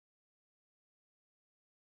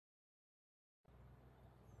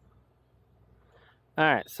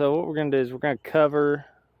Alright, so what we're going to do is we're going to cover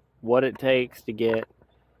what it takes to get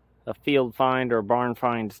a field find or a barn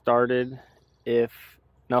find started if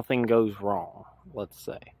nothing goes wrong, let's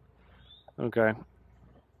say. Okay,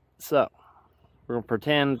 so we're going to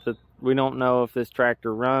pretend that we don't know if this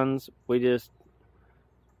tractor runs. We just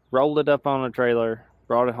rolled it up on a trailer,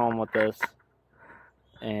 brought it home with us,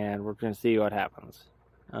 and we're going to see what happens.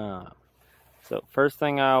 So first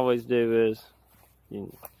thing I always do is,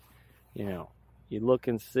 you look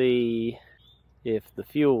and see if the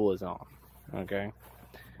fuel is on, okay?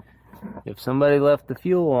 If somebody left the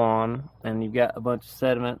fuel on and you've got a bunch of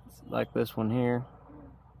sediments like this one here,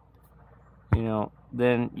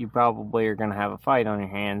 then you probably are going to have a fight on your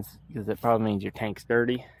hands because it probably means your tank's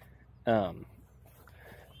dirty.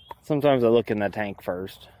 Sometimes I look in the tank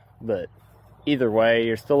first, but either way,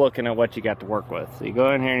 you're still looking at what you got to work with. So you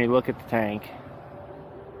go in here and you look at the tank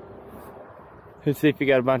and see if you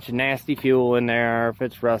got a bunch of nasty fuel in there, or if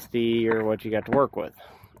it's rusty, or what you got to work with.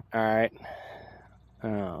 Alright.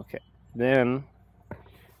 Okay. Then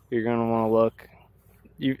you're going to want to look.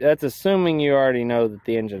 That's assuming you already know that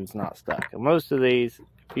the engine's not stuck. And most of these,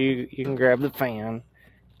 you can grab the fan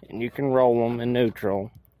and you can roll them in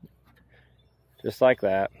neutral. Just like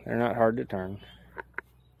that. They're not hard to turn.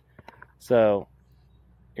 So,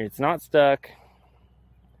 it's not stuck.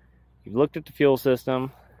 You've looked at the fuel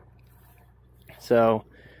system. So,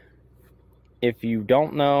 if you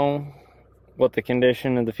don't know what the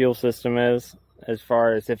condition of the fuel system is, as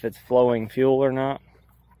far as if it's flowing fuel or not,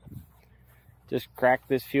 just crack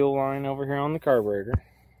this fuel line over here on the carburetor.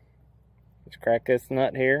 Just crack this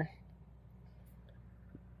nut here.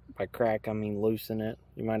 By crack, I mean loosen it.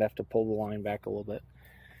 You might have to pull the line back a little bit.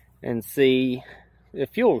 And see if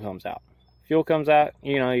fuel comes out. If fuel comes out,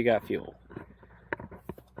 you know you got fuel.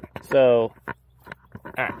 So,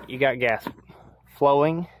 alright, you got gas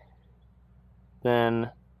flowing. Then,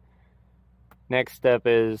 next step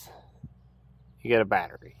is you get a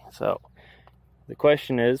battery. So, the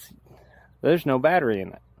question is, there's no battery in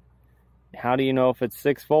it. How do you know if it's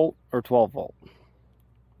 6 volt or 12 volt?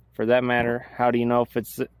 For that matter, how do you know if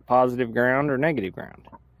it's positive ground or negative ground?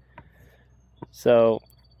 So,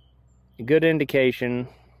 a good indication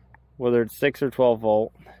whether it's 6 or 12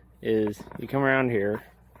 volt is you come around here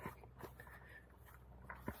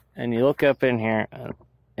and you look up in here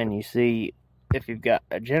and you see if you've got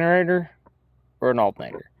a generator or an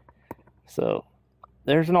alternator. So,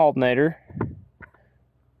 there's an alternator.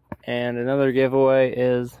 And another giveaway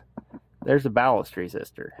is there's a ballast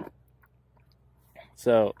resistor.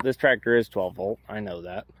 So this tractor is 12 volt, I know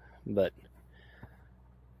that. But,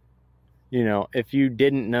 if you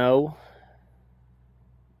didn't know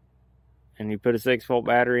and you put a 6 volt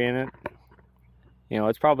battery in it,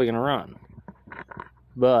 it's probably going to run.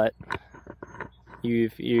 But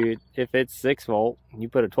if it's 6 volt and you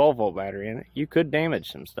put a 12 volt battery in it, you could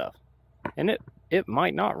damage some stuff. And it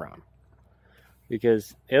might not run.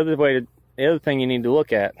 Because the other thing you need to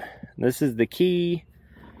look at, this is the key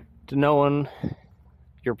to knowing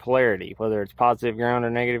your polarity, whether it's positive ground or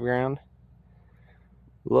negative ground.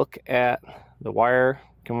 Look at the wire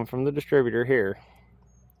coming from the distributor here,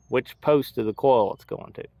 which post of the coil it's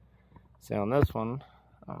going to. See on this one,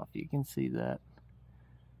 I don't know if you can see that.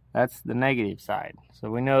 That's the negative side.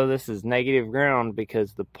 So we know this is negative ground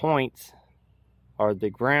because the points are the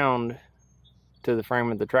ground to the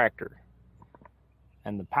frame of the tractor.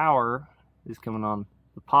 And the power is coming on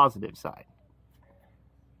the positive side,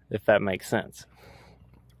 if that makes sense.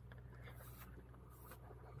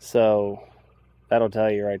 So that'll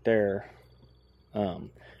tell you right there.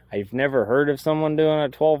 I've never heard of someone doing a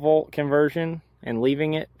 12 volt conversion and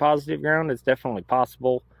leaving it positive ground. It's definitely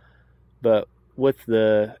possible, but with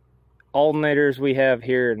the alternators we have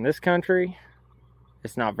here in this country,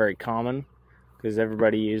 it's not very common because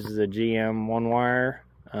everybody uses a GM one wire.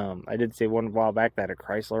 I did see one while back that had a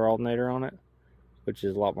Chrysler alternator on it, which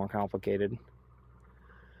is a lot more complicated.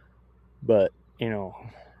 But,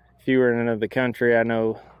 if you were in another country, I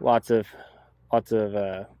know lots of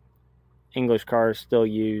English cars still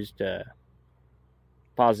used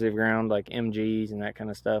positive ground, like MGs and that kind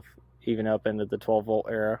of stuff, even up into the 12 volt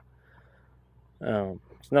era. There's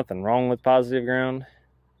nothing wrong with positive ground.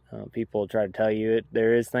 People try to tell you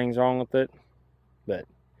there is things wrong with it, but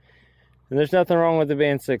and there's nothing wrong with it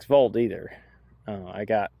being 6 volt either. I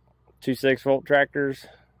got 2 6 volt tractors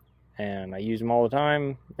and I use them all the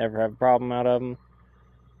time, never have a problem out of them.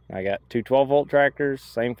 I got 2 12 volt tractors,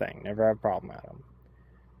 same thing, never have a problem out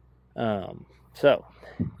of them. So,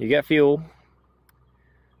 you got fuel.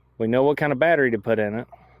 We know what kind of battery to put in it.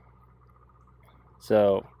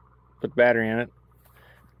 So, put the battery in it.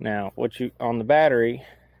 Now, on the battery,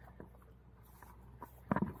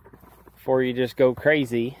 before you just go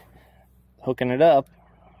crazy hooking it up,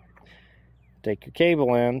 take your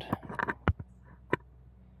cable end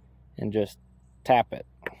and just tap it.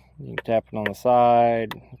 You can tap it on the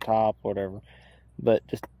side, top, whatever, but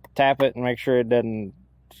just tap it and make sure it doesn't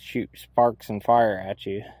shoot sparks and fire at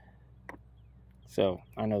you. So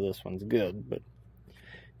I know this one's good, but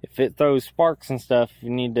if it throws sparks and stuff,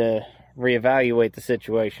 you need to reevaluate the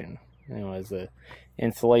situation. You know, is the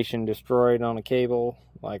insulation destroyed on a cable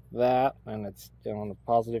like that, and it's on a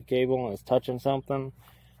positive cable and it's touching something?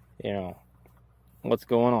 You know, what's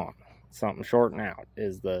going on? Something shorting out?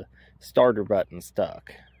 Is the starter button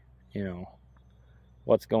stuck? You know,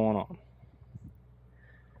 what's going on?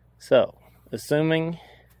 So, assuming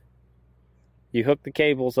you hook the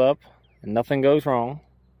cables up and nothing goes wrong,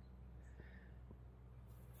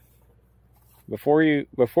 before you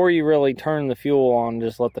really turn the fuel on,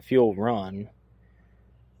 just let the fuel run,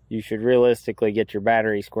 you should realistically get your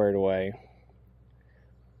battery squared away.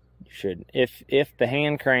 You should, if the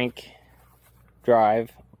hand crank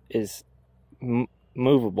drive is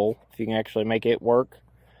movable, if you can actually make it work,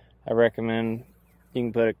 I recommend you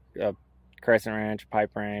can put a crescent wrench,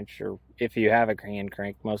 pipe wrench, or if you have a hand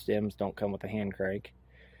crank. Most M's don't come with a hand crank.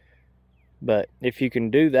 But if you can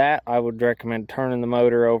do that, I would recommend turning the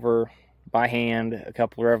motor over by hand a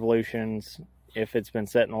couple of revolutions. If it's been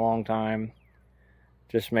setting a long time,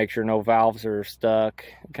 just make sure no valves are stuck.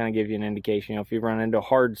 Kind of give you an indication. You know, if you run into a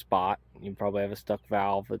hard spot, you probably have a stuck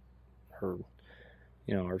valve, or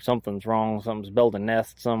you know, or something's wrong. Something's building a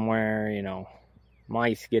nest somewhere. You know,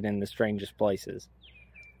 mice get in the strangest places.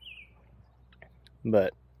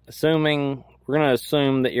 But we're going to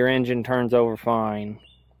assume that your engine turns over fine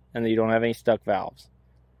and that you don't have any stuck valves.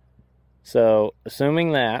 So,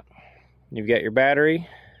 assuming that, you've got your battery,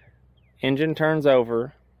 engine turns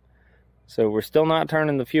over, so we're still not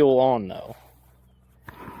turning the fuel on though.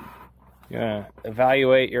 You're going to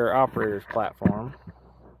evaluate your operator's platform.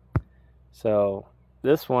 So,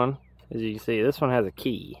 this one, as you can see, this one has a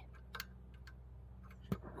key.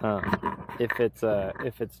 If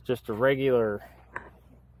it's just a regular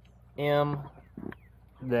M,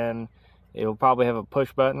 then it'll probably have a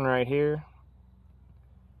push button right here.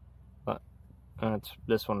 But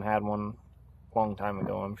this one had one a long time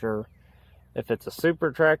ago, I'm sure. If it's a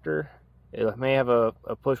super tractor, it may have a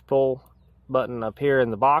push-pull button up here in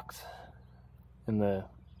the box, in the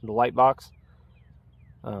light box.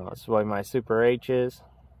 That's the way my Super H is.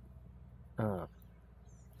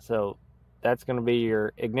 So that's going to be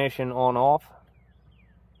your ignition on-off.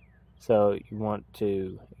 So you want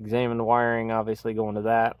to examine the wiring, obviously going to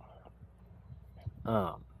that.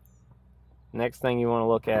 Next thing you want to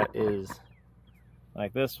look at is,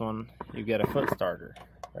 like this one, you get a foot starter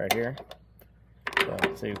right here. So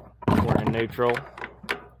let's see, we're in neutral.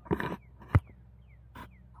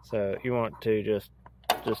 So you want to just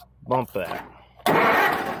bump that.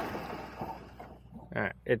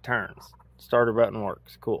 Alright, it turns. Starter button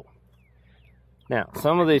works. Cool. Now,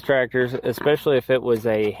 some of these tractors, especially if it was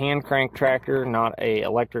a hand crank tractor, not a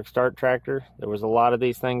electric start tractor, there was a lot of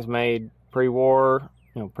these things made pre-war,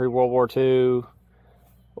 you know, pre-World War II,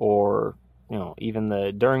 or, you know, even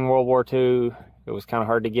during World War II, it was kind of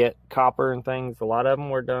hard to get copper and things. A lot of them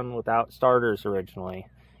were done without starters originally,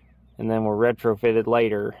 and then were retrofitted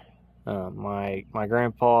later. My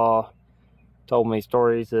grandpa told me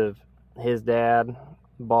stories of his dad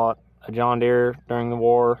bought a John Deere during the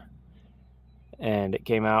war, and it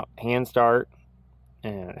came out hand start,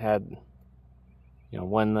 and it had, you know,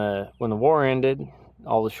 when the war ended,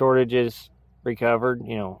 all the shortages recovered,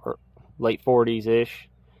 you know, late 40s ish.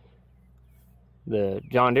 The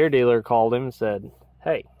John Deere dealer called him and said,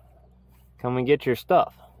 "Hey, come and get your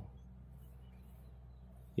stuff."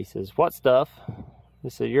 He says, "What stuff?" He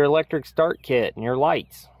said, "Your electric start kit and your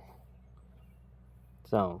lights."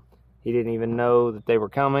 So he didn't even know that they were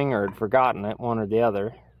coming, or had forgotten it, one or the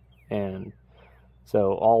other. And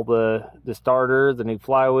so all the starter, the new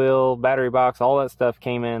flywheel, battery box, all that stuff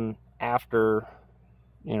came in after,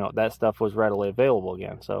 you know, that stuff was readily available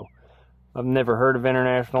again. So I've never heard of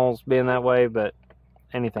internationals being that way, but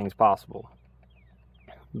anything's possible.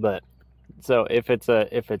 But so if it's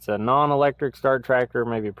a non-electric start tractor,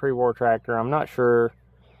 maybe a pre-war tractor, I'm not sure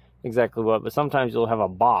exactly what, but sometimes you'll have a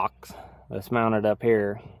box that's mounted up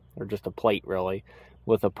here, or just a plate really,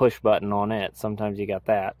 with a push button on it. Sometimes you got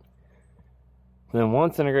that. Then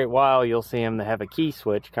once in a great while, you'll see them that have a key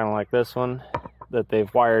switch, kind of like this one, that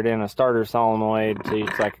they've wired in a starter solenoid, so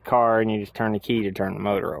it's like a car, and you just turn the key to turn the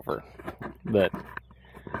motor over. But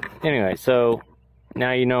anyway, so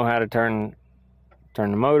now you know how to turn the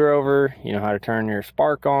motor over, you know how to turn your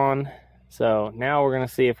spark on. So now we're going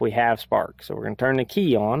to see if we have spark. So we're going to turn the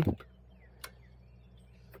key on,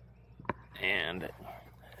 And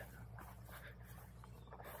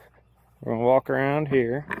we're gonna walk around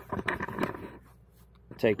here,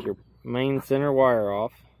 take your main center wire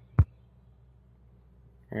off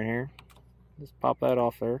right here. Just pop that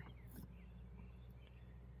off there.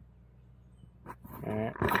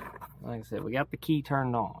 Alright, like I said, we got the key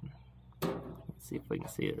turned on. Let's see if we can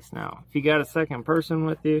see this now. If you got a second person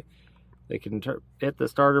with you, they can hit the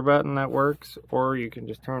starter button, that works, or you can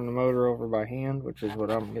just turn the motor over by hand, which is what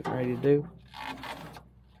I'm getting ready to do.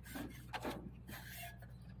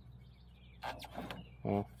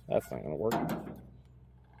 Well, that's not going to work.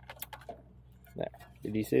 There.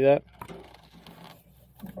 Did you see that?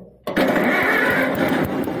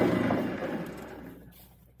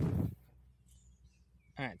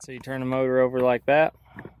 Alright, so you turn the motor over like that,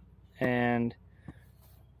 and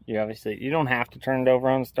you don't have to turn it over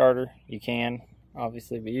on the starter. You can,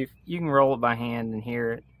 obviously, but you can roll it by hand and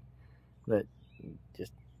hear it, but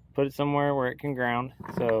just put it somewhere where it can ground.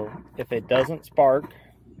 So if it doesn't spark,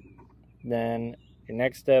 then your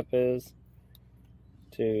next step is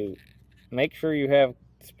to make sure you have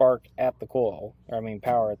spark at the coil,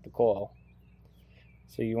 power at the coil.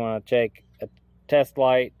 So you want to take a test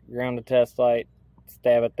light, ground the test light,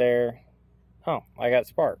 stab it there. Oh, I got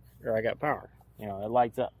spark, or I got power. You know, it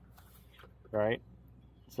lights up, right?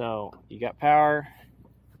 So you got power.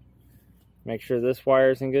 Make sure this wire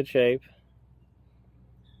is in good shape.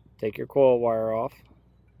 Take your coil wire off.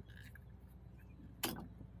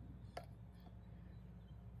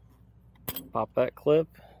 Pop that clip.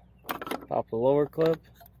 Pop the lower clip.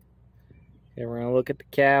 Okay, we're gonna look at the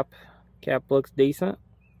cap. Cap looks decent.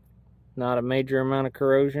 Not a major amount of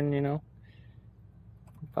corrosion, you know.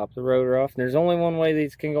 Pop the rotor off. There's only one way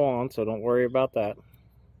these can go on, so don't worry about that.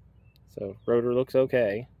 So rotor looks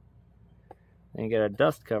okay. And you get a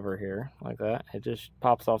dust cover here, like that. It just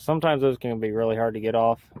pops off. Sometimes those can be really hard to get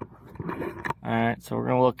off. Alright, so we're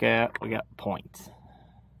gonna look at, we got points.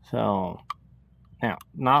 So now,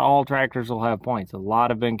 not all tractors will have points. A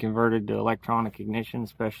lot have been converted to electronic ignition,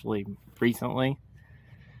 especially recently.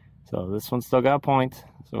 So this one's still got points.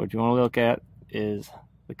 So what you want to look at is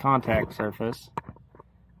the contact surface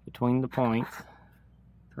between the points.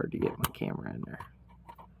 It's hard to get my camera in there.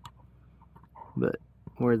 But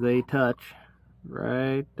where they touch,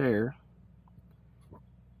 right there,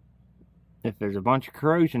 if there's a bunch of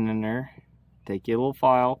corrosion in there, take your little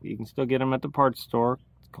file. You can still get them at the parts store.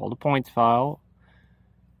 It's called a points file.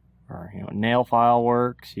 Or, you know, nail file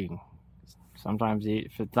works. You can, sometimes,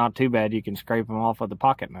 if it's not too bad, you can scrape them off with a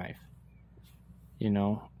pocket knife. You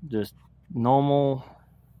know, just normal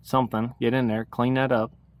something. Get in there, clean that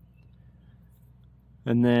up,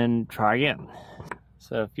 and then try again.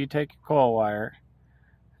 So if you take your coil wire,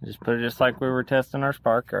 just put it just like we were testing our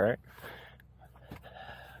spark, all right?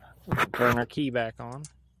 We'll turn our key back on.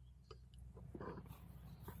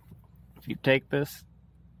 If you take this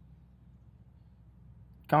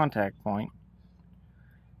contact point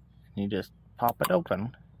and you just pop it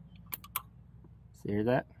open, see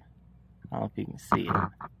that? I don't know if you can see it.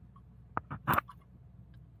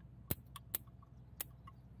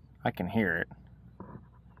 I can hear it.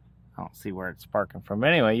 I don't see where it's sparking from.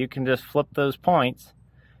 But anyway, you can just flip those points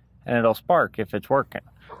and it'll spark if it's working.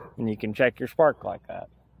 And you can check your spark like that.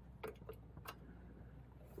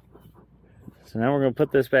 So now we're going to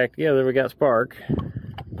put this back together. We got spark.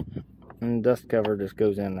 And the dust cover just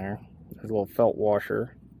goes in there. There's a little felt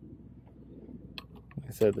washer. Like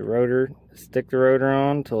I said, the rotor, stick the rotor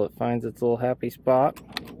on until it finds its little happy spot.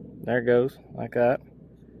 There it goes, like that.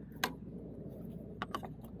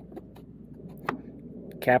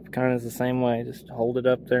 Cap kind of is the same way. Just hold it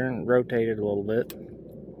up there and rotate it a little bit.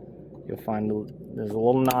 You'll find there's a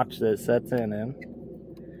little notch that it sets in.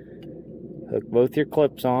 Hook both your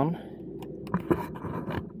clips on.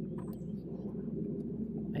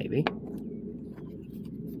 Maybe.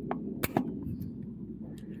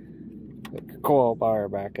 Hook your coil wire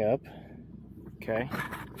back up. Okay.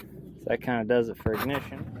 So that kind of does it for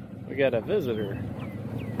ignition. We got a visitor.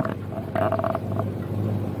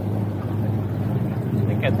 I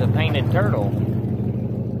think that's a painted turtle.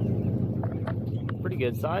 Pretty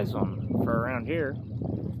good size one for around here.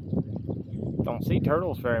 Don't see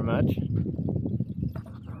turtles very much.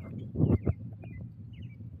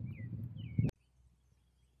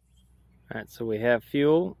 Alright, so we have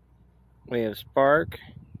fuel, we have spark,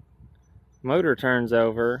 motor turns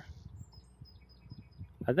over.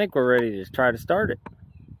 I think we're ready to try to start it.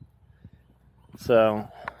 So,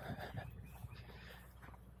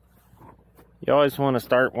 you always want to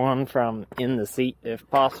start one from in the seat if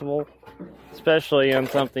possible, especially on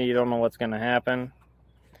something you don't know what's going to happen.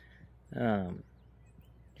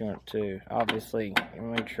 You're you want to obviously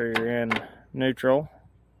make sure you're in neutral.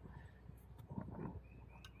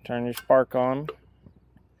 Turn your spark on.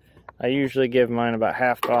 I usually give mine about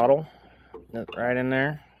half throttle, right in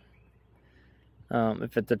there.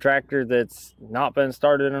 If it's a tractor that's not been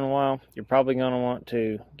started in a while, you're probably going to want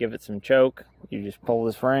to give it some choke. You just pull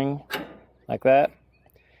this ring like that.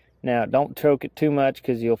 Now, don't choke it too much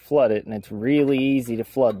because you'll flood it, and it's really easy to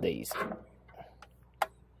flood these.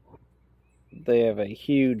 They have a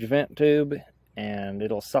huge vent tube, and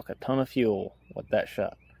it'll suck a ton of fuel with that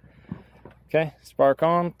shut. Okay, spark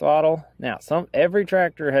on, throttle. Now, every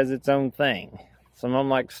tractor has its own thing. Some of them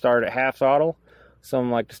like to start at half throttle. Some of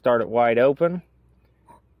them like to start at wide open.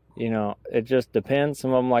 You know, it just depends.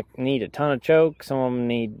 Some of them need a ton of choke. Some of them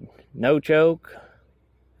need no choke.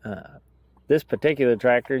 This particular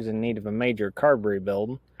tractor is in need of a major carb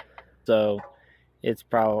rebuild, so it's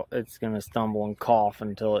going to stumble and cough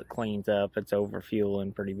until it cleans up. It's over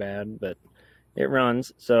fueling pretty bad, but it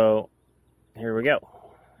runs. So here we go.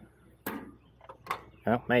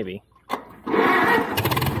 Well, maybe.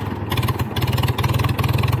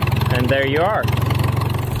 And there you are.